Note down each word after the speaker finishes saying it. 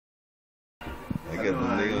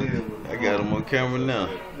got him on camera now.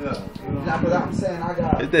 I'm saying I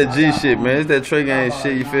got. It's that G shit, man. It's that TRE'GAME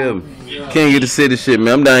shit, you feel me? King of the City shit,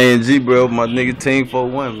 man. I'm down here in G, bro. My nigga Team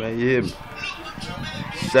 41, man. You hear me?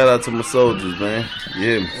 Shout out to my soldiers, man. You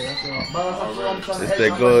hear me? It's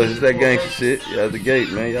that good, it's that gangster shit. You out the gate,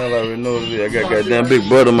 man. Y'all already know what it is. I got goddamn big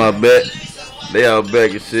brother on my back. They all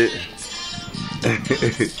back and shit.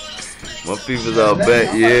 My people's all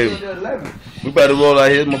back, you hear me? We about to roll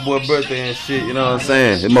out here. It's my boy birthday and shit, you know what I'm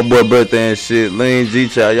saying? It's my boy birthday and shit. Lean G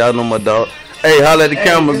Child, y'all know my dog. Hey, holla at the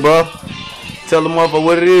cameras, bro. Tell them off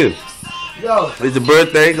what it is. Yo, it's your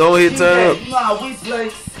birthday, go ahead, turn up. You know how we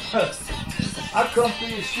play? I come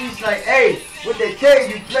through the streets like, hey, with that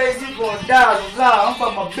cake you play, you going down and loud. I'm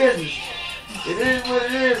about my business. It is what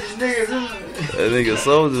it is, niggas. That nigga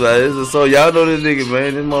soldier, like, it's a soul. Y'all know this nigga,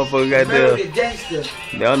 man. This motherfucker got there.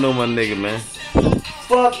 Y'all know my nigga, man.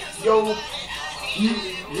 Fuck yo,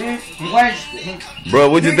 bro,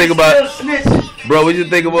 what you think about? Bro, what you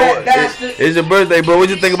think about? It's your birthday, bro. What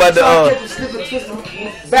you think about the?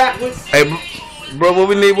 Hey, bro, what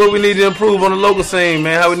we need to improve on the local scene,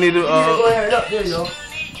 man? How we need to? Go ahead up there, yo.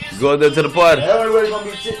 Go up there to the party. Everybody's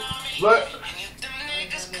gonna be but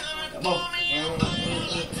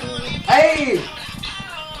hey,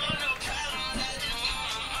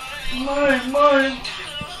 money.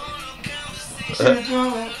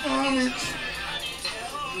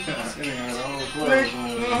 That's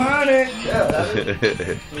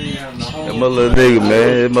my little nigga,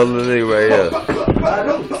 man. That's my little nigga right here.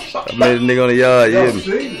 I made a nigga on the yard, yeah.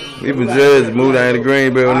 We from Jersey, moved down to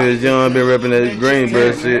Greenboro when he was young, been repping that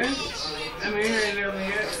Greenboro shit.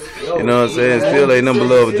 You know what I'm saying? Still ain't number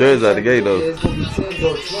love Jersey out the gate though.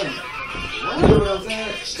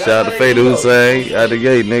 Shout out to Fade Hussein out the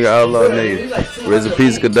gate, nigga, outlaw nigga. Rest in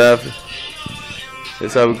peace, Gaddafi.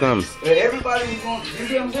 That's how we coming. Everybody's going, you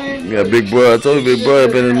see what I'm saying? We got big bro. I told you big bro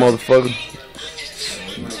up in this motherfucker.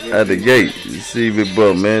 At the gate. You see big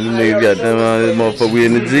bro, man. This nigga got them on this motherfucker. We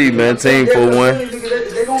in the G, man. Team 41.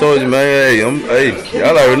 Told you, man. Hey,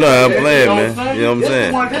 y'all already know how I'm playing, man. You know what I'm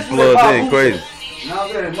saying? Plugged in crazy.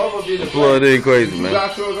 Plugged in crazy, man.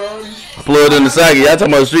 Plugged in the socket. Y'all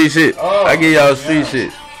talking about street shit. I give y'all street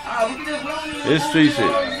shit. It's street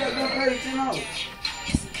shit.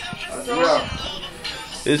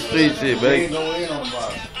 It's street shit, baby.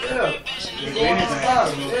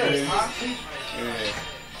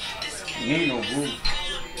 Need no booth.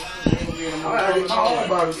 I need my own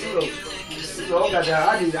bottle too. I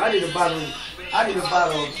need a bottle. I need a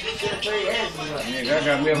bottle of champagne and some. Nigga, I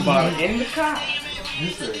got me a bottle in the car.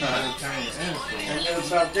 You said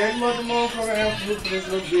that motherfucker have to look for this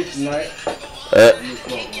little bitch tonight. I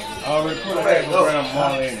already put a half around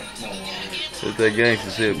Molly in it. It's that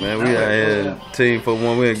gangster shit, man. We out here, Team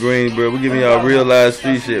 41, we in Greensboro. We giving y'all real live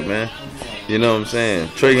street shit, man. You know what I'm saying?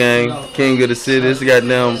 TRE'GAME, King of the City. This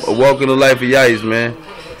goddamn a walk in the life of Yice, man.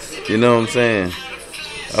 You know what I'm saying?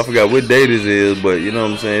 I forgot what day this is, but you know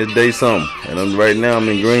what I'm saying? It's day something. And right now I'm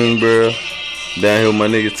in Greensboro. Down here with my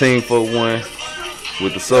nigga Team 41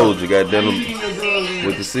 with the soldier, goddamn,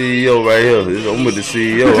 with the CEO right here. I'm with the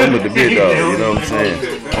CEO. I'm with the big dog. You know what I'm saying?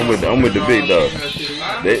 I'm with the big dog.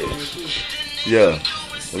 Yeah.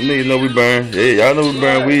 Them niggas know we burn. Yeah, y'all know we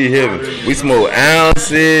burn weed heavy. We smoke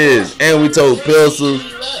ounces and we told pistols.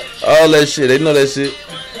 All that shit. They know that shit.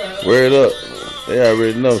 Word up. They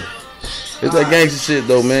already know. It's that gangster shit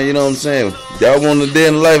though, man. You know what I'm saying? Y'all want to day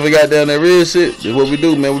in the life we got down that real shit? That's what we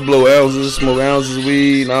do, man. We blow ounces, smoke ounces of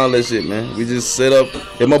weed and all that shit, man. We just set up.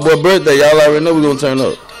 It's my boy birthday. Y'all already know we gonna turn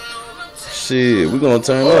up. Shit, we gonna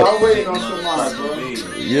turn up. I'm waiting on somebody, bro.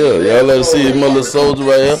 Yeah, y'all let us see my little soldier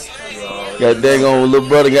right here. Got dang on little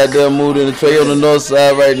brother, got that moved in the tray on the north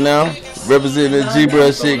side right now. Representing the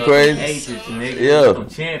G-Bro shit crazy. Yeah.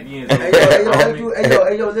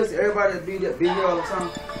 Hey yo, listen, everybody be here all the time.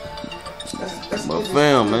 That's my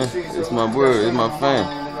fam, man. It's my word, it's my fam.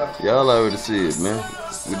 Y'all already see it, man.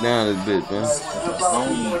 We down this bitch, man.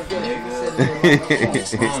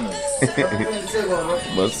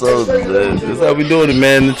 My soldiers, man. That's how we doing it,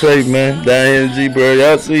 man, in the trade, man. Down here in G-Bro,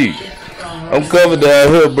 y'all see. I'm covered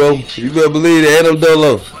down here, bro. You better believe it. And I'm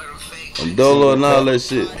Dolo. I'm Dolo and all that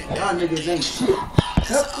shit. Y'all niggas ain't shit.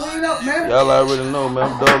 Clean up, man. Y'all already know,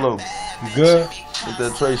 man. I'm Dolo. You good? With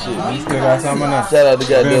that Trey shit. You still got something on that? Shout out to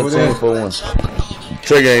goddamn Team 41.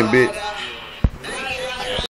 TRE'GAME, bitch.